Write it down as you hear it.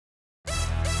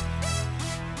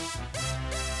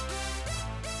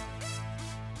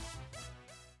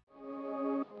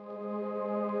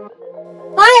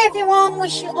everyone,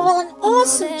 wish you all an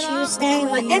awesome Tuesday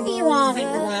wherever you are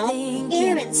in the world.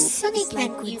 Here in sunny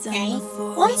Kent, UK,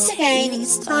 once again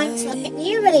it's time to look at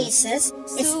new releases.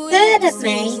 It's 3rd of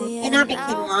May in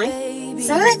Avakin life,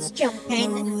 so let's jump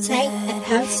in and take a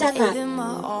closer look.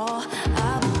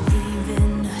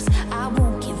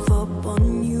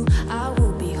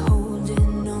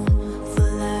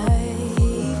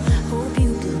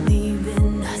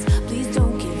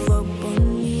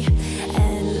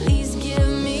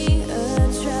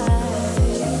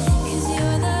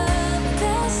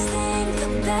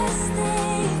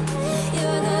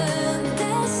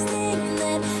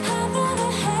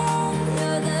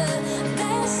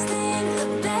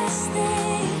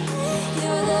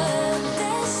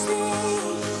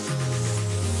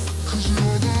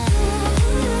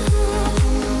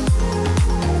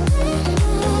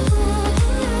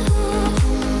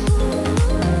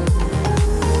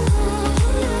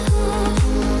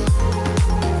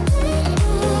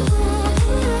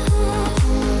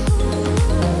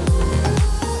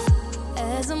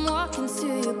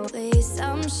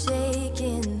 I'm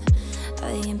shaking,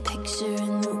 I am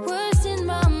picturing the worst in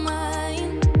my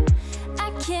mind.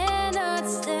 I cannot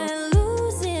stand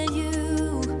losing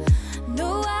you.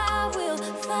 No, I will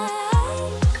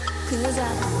fight, 'cause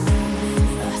I believe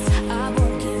in us. I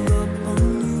won't give up on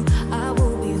you. I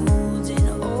will be holding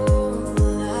on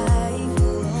for life.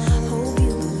 Hope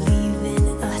you believe in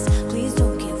us. Please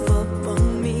don't give up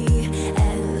on me.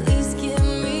 At least give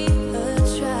me a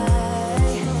try.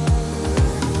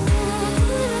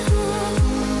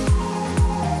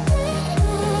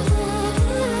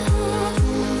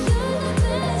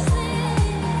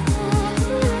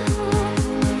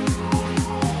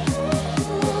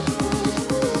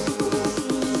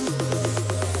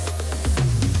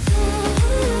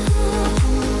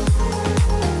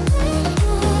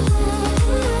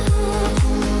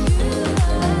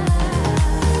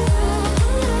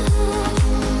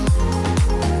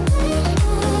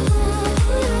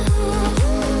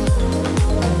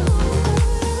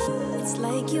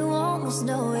 You almost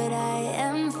know what I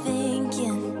am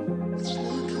thinking,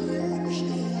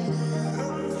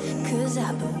 'cause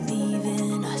I believe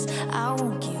in us. I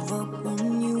won't give up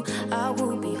on you. I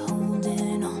will be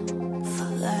holding on for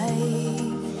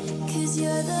life, 'cause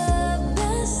you're the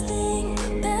best thing,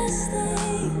 best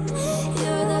thing.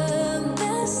 You're the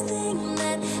best thing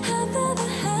that I've ever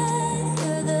had.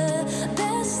 You're the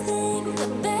best thing, the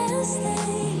best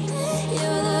thing.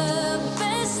 You're the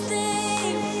best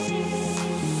thing,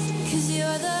 'cause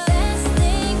you're the best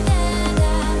thing that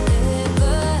I've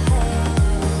ever had.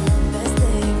 Best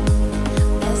thing,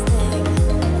 best thing.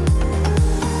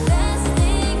 Best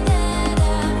thing that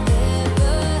I've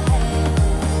ever had.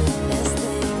 Best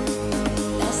thing,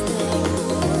 best thing.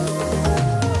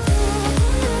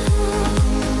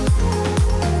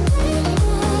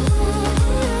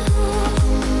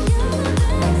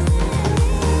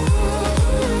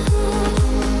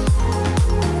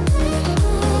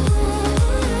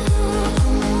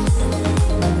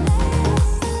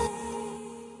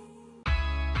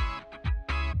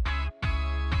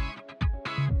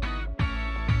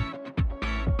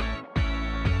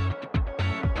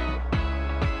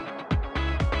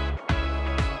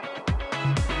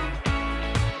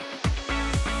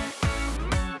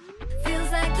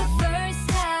 Feels like the first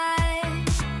time.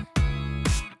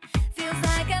 Feels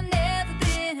like I've never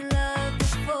been in love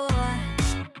before.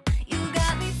 You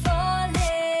got me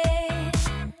falling.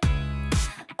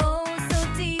 Oh, so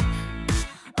deep.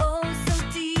 Oh, so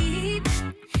deep.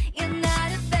 You're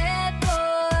not a bad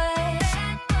boy.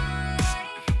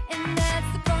 And that's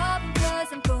the problem, 'cause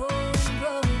I'm going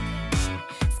broke.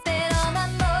 Spent all my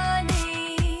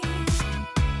money.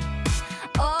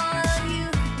 All on you.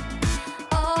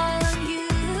 All on you.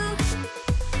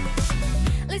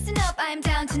 Listen up, I am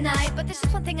down tonight, but there's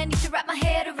just one thing I need to wrap my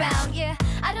head around. Yeah,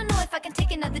 I don't know if I can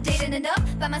take another date in and up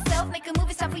by myself, make a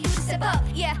movie, it's time for you to step up.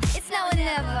 Yeah, it's now or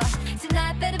never.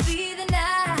 Tonight better be the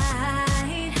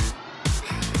night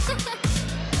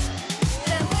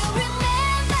that we'll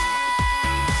remember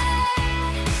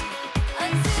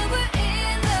until we're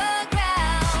in the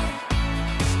ground.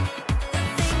 The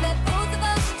thing that both of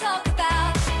us talk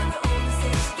about when we're all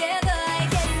sitting together. I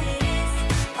guess it is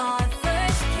our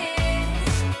first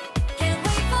kiss. Can't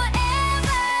wait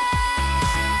forever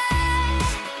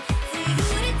for you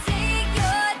to take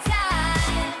your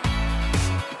time.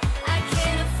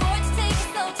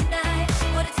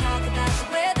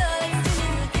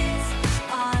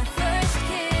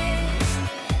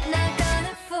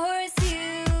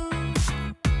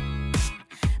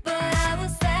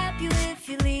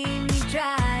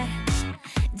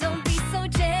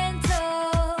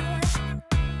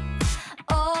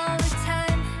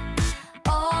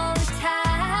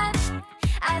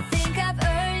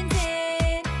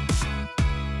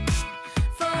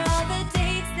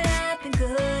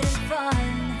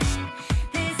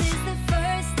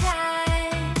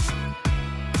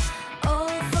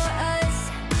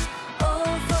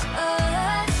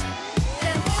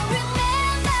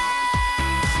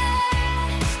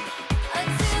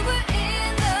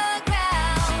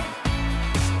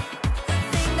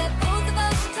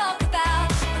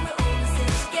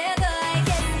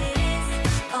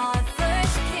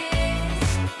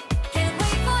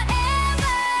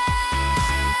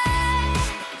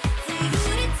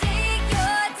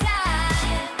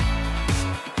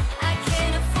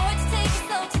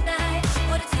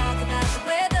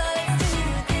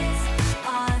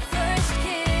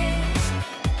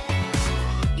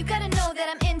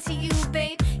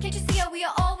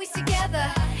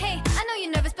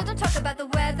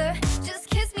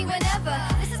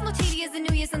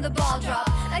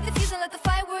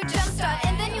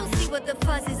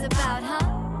 out, huh?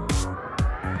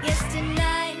 Yes,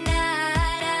 tonight,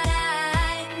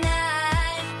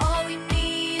 night, all we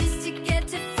need is to get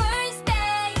to first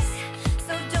base.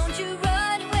 So don't you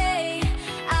run away,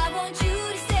 I want you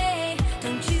to stay.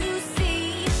 Don't you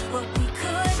see what we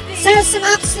could be? So some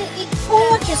absolutely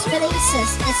gorgeous releases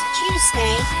this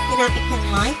Tuesday in Avakin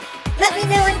Life. Let me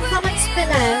know in comments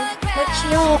below which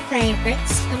are your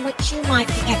favourites and which you might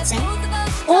be getting.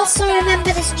 Also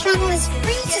remember, this channel is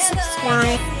free to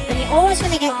subscribe and you're always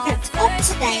going to get kept up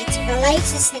to date with the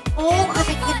latest in all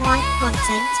Avakin Life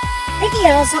content.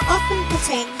 Videos are often put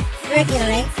in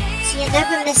regularly so you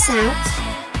never miss out.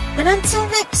 And until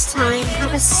next time,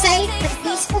 have a safe and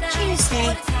peaceful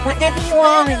Tuesday wherever you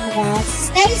are in the world.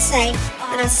 Stay safe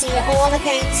and I'll see you all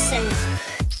again soon.